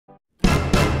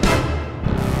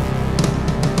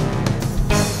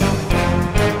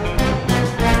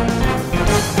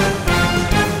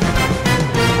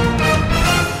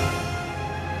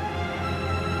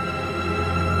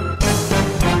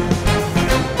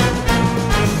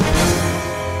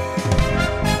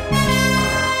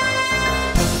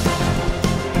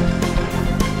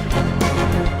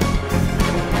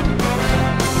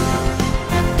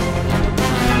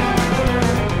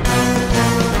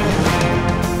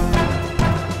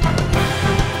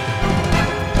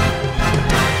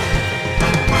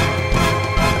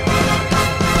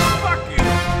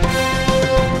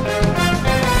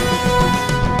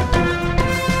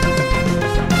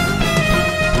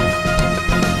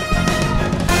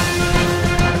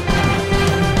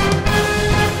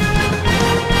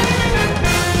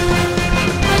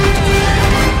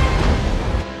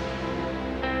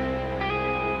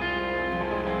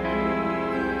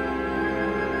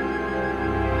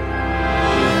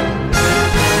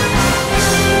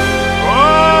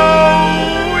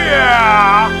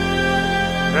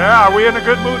we in a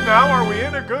good mood now? Are we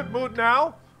in a good mood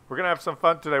now? We're going to have some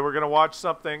fun today. We're going to watch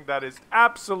something that is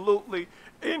absolutely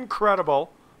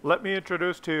incredible. Let me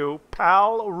introduce to you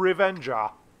Pal Revenger.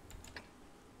 I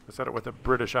said it with a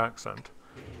British accent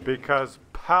because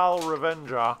Pal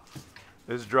Revenger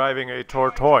is driving a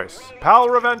tortoise. Pal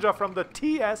Revenger from the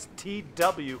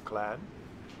TSTW clan.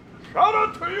 Shout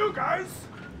out to you guys!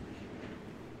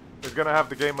 Is going to have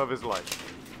the game of his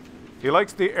life. He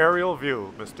likes the aerial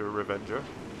view, Mr. Revenger.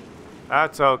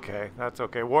 That's okay. That's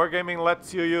okay. Wargaming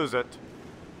lets you use it.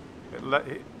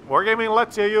 Wargaming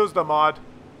lets you use the mod.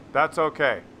 That's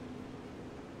okay.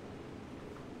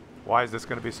 Why is this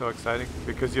going to be so exciting?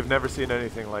 Because you've never seen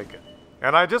anything like it.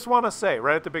 And I just want to say,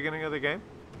 right at the beginning of the game,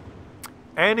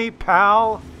 any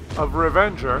pal of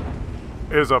Revenger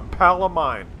is a pal of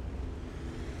mine.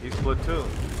 He's platooned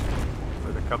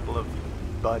with a couple of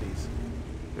buddies.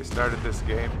 They started this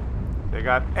game. They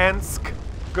got Ensk.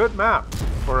 Good map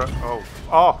for a...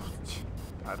 Oh,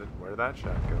 I didn't... Where did that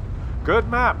shot go? Good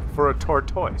map for a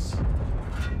tortoise.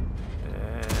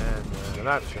 And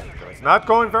that shot goes. Not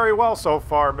going very well so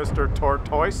far, Mr.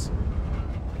 Tortoise.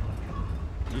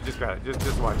 You just got it.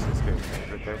 Just watch this game,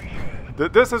 okay?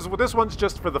 This one's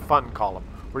just for the fun column.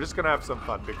 We're just gonna have some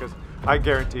fun because I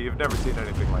guarantee you've never seen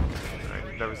anything like it. Right?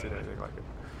 You've never seen anything like it.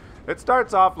 It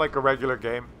starts off like a regular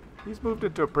game. He's moved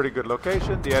into a pretty good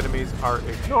location. The enemies are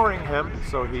ignoring him,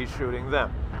 so he's shooting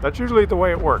them. That's usually the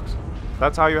way it works.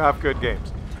 That's how you have good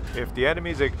games. If the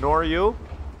enemies ignore you,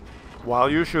 while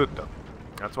you shoot them.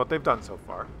 That's what they've done so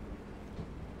far.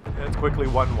 And it's quickly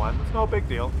 1-1. It's no big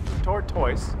deal.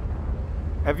 Tortoise.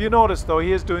 Have you noticed, though,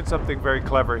 he is doing something very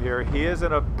clever here. He is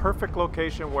in a perfect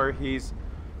location where he's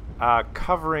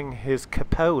covering his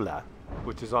cupola,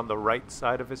 which is on the right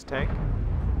side of his tank.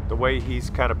 The way he's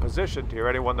kind of positioned here,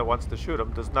 anyone that wants to shoot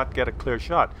him does not get a clear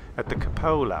shot at the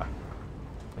cupola.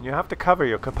 And you have to cover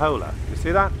your cupola. You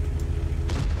see that?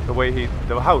 The way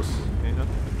the house, you know,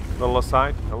 little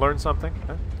aside. I learned something.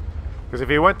 Because if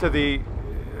he went to the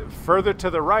further to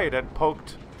the right and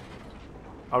poked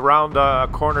around a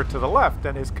corner to the left,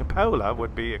 then his cupola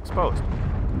would be exposed.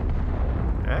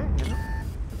 Okay? You know?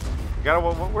 You gotta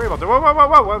worry about that.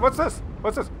 Whoa, what's this?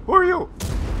 What's this? Who are you?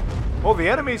 Oh, the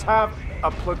enemies have a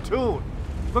platoon.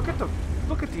 Look at the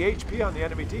HP on the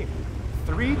enemy team.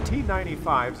 3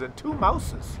 T95s and 2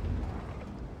 mouses.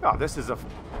 Oh, this is a...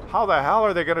 How the hell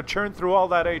are they going to churn through all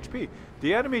that HP?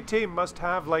 The enemy team must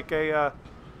have like a...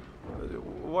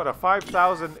 what, a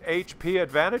 5,000 HP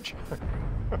advantage?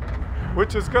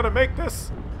 Which is going to make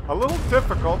this a little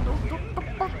difficult.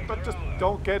 But just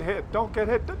don't get hit. Don't get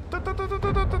hit.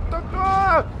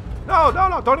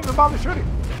 No, don't even bother shooting.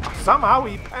 Somehow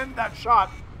he penned that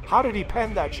shot. How did he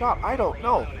pen that shot? I don't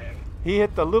know. He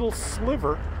hit the little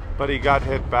sliver, but he got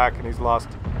hit back and he's lost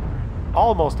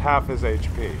almost half his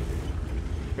HP.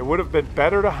 It would have been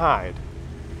better to hide.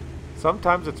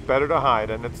 Sometimes it's better to hide,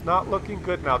 and it's not looking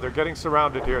good now. They're getting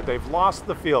surrounded here. They've lost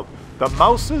the field. The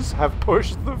mouses have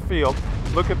pushed the field.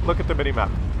 Look at the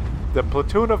mini-map. The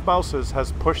platoon of mouses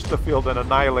has pushed the field and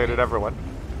annihilated everyone.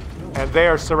 And they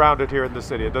are surrounded here in the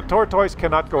city. The tortoise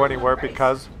cannot go anywhere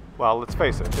because, well, let's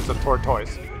face it, it's a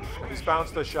tortoise. He's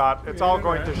bounced the shot. It's all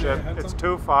going to shit. It's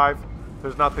 2-5.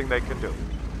 There's nothing they can do.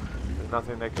 There's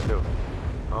nothing they can do.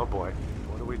 Oh boy.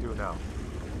 What do we do now?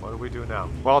 What do we do now?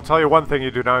 Well, I'll tell you one thing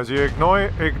you do now is you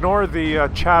ignore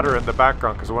the chatter in the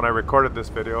background, because when I recorded this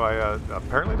video,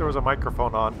 apparently there was a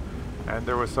microphone on and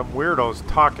there was some weirdos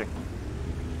talking.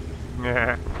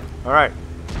 Yeah. All right.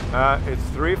 It's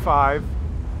 3-5.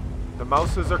 The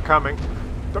mouses are coming.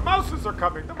 The mouses are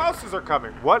coming. The mouses are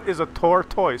coming. What is a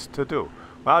tortoise to do?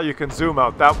 Well, you can zoom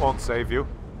out. That won't save you.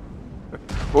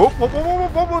 Oh,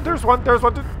 there's one. There's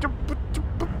one.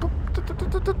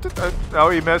 Oh,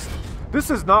 he missed. This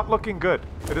is not looking good.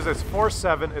 It is a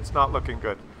 4-7. It's not looking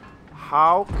good.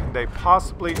 How can they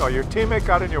possibly... Oh, your teammate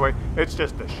got in your way. It's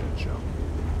just a shit show.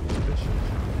 It's a shit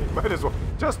show. You might as well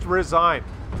just resign.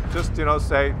 Just, you know,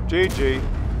 say, GG.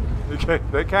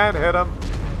 They can't hit him.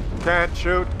 Can't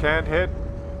shoot. Can't hit.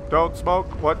 Don't smoke.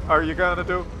 What are you going to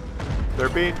do? They're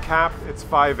being capped. It's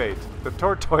 5-8. The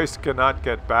tortoise cannot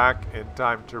get back in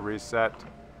time to reset.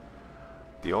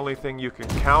 The only thing you can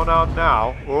count on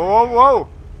now... Whoa!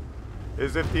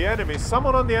 Is if the enemy,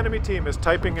 someone on the enemy team is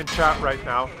typing in chat right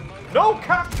now, no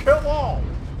cap, kill all!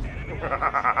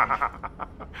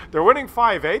 They're winning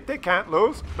 5-8, they can't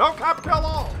lose. No cap, kill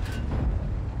all!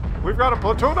 We've got a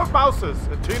platoon of mouses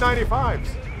and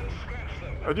T95s.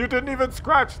 And you didn't even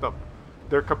scratch them.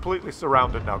 They're completely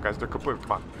surrounded now, guys. They're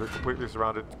completely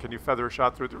surrounded. Can you feather a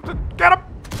shot through? Get him!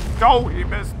 No, he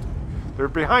missed. They're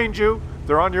behind you.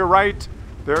 They're on your right.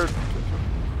 They're...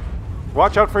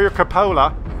 Watch out for your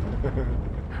cupola.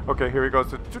 Okay, here he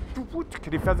goes.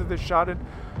 Can he feather this shot in?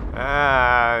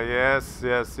 Ah, yes,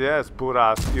 yes, yes,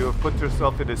 Buras. You have put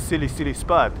yourself in a silly, silly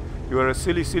spot. You are a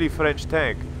silly, silly French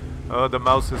tank. Oh, the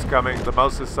mouse is coming. The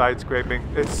mouse is side-scraping.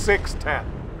 It's 6:10.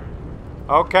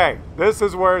 Okay, this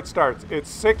is where it starts. It's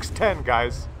 6:10,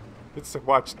 guys.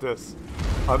 Watch this.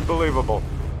 Unbelievable.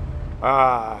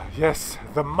 Ah, yes,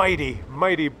 the mighty,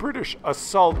 mighty British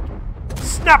assault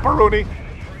snapperoonie.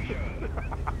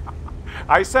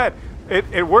 I said,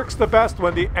 it works the best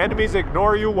when the enemies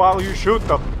ignore you while you shoot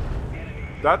them.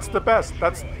 That's the best.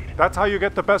 That's how you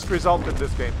get the best result in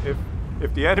this game.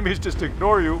 If the enemies just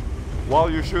ignore you while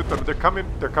you shoot them, they're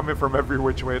coming from every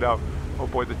which way down. Oh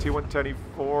boy, the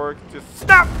T-124 just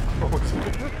snap! Oh,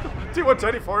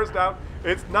 T-124 is down.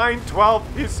 It's 9:12.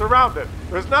 He's surrounded.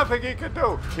 There's nothing he can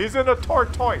do. He's in a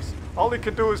tortoise. All he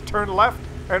can do is turn left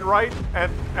and right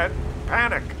and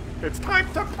panic. It's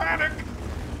time to panic.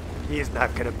 He is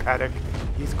not going to panic.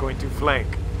 He's going to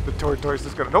flank. The tortoise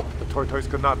is going to... Nope, the tortoise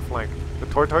could not flank. The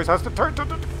tortoise has to turn.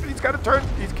 He's got to turn.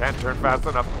 He can't turn fast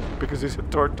enough because he's a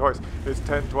tortoise. It's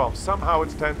 10:12. Somehow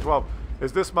it's 10:12.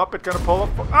 Is this Muppet going to pull up?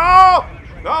 Oh!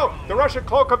 No! The Russian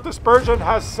Cloak of Dispersion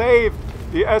has saved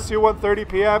the Su-130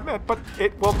 PM, but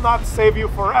it will not save you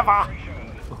forever.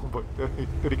 Oh,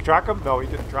 did he track him? No, he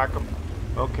didn't track him.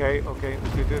 Okay, okay.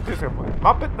 This is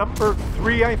Muppet number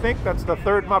 3, I think. That's the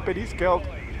 3rd Muppet he's killed.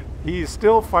 He's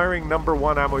still firing number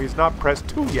 1 ammo. He's not pressed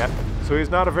 2 yet, so he's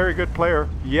not a very good player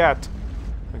yet.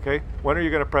 Okay, when are you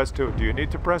going to press 2? Do you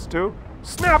need to press 2?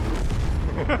 Snap!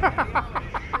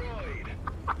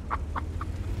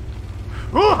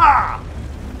 Hoo-ha!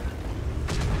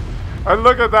 And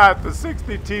look at that. The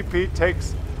 60 TP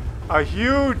takes a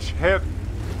huge hit.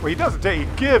 Well, he doesn't take,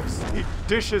 he gives. He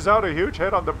dishes out a huge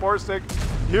hit on the Borsig.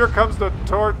 Here comes the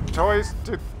tortoise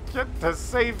to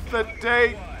save the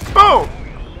day. Boom!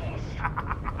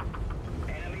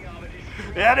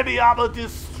 Enemy armor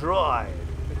destroyed.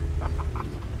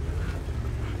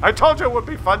 I told you it would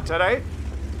be fun today.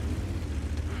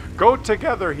 Go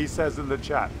together, he says in the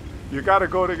chat. You gotta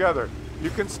go together. You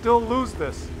can still lose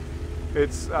this.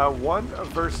 It's 1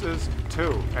 versus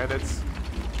 2, and it's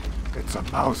a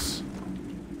mouse.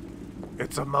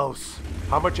 It's a mouse.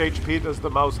 How much HP does the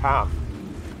mouse have?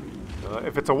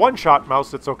 If it's a 1-shot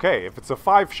mouse, it's okay. If it's a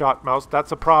 5-shot mouse,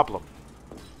 that's a problem.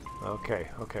 Okay,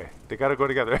 okay. They gotta go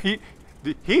together.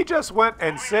 He just went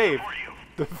and saved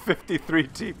the 53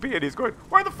 TP, and he's going,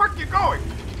 where the fuck are you going?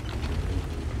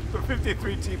 The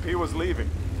 53 TP was leaving.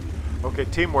 Okay,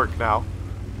 teamwork now.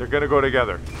 They're gonna go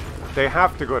together. They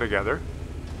have to go together.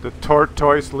 The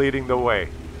tortoise leading the way.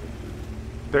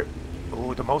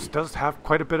 Oh, the mouse does have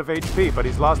quite a bit of HP, but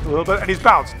he's lost a little bit, and he's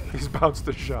bounced. He's bounced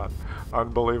the shot.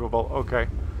 Unbelievable. Okay.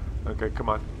 Okay, come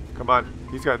on. Come on.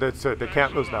 He's got, that's it. They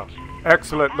can't lose now.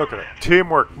 Excellent. Look at it.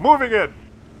 Teamwork. Moving in.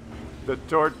 The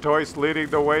tortoise leading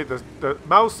the way. The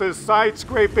mouse is side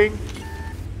scraping.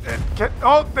 And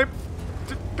oh, they...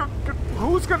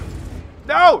 Who's gonna...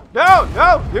 No! No!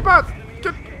 No! You're about...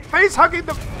 Face hugging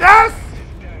the... Yes!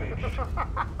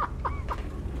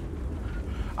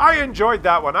 I enjoyed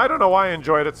that one. I don't know why I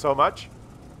enjoyed it so much.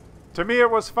 To me, it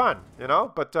was fun, you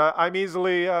know? But I'm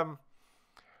easily...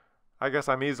 I guess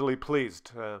I'm easily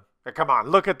pleased. Come on,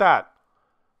 look at that.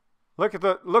 Look at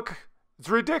the... Look. It's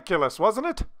ridiculous, wasn't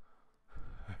it?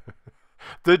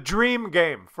 The dream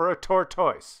game for a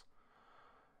tortoise.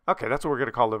 Okay, that's what we're going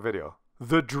to call the video.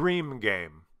 The dream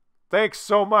game. Thanks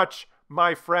so much,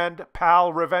 my friend,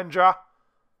 pal Revenger,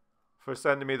 for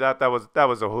sending me that. That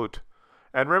was a hoot.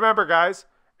 And remember, guys,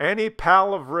 any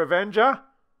pal of Revenger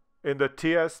in the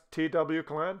TSTW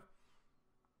clan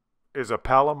is a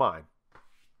pal of mine.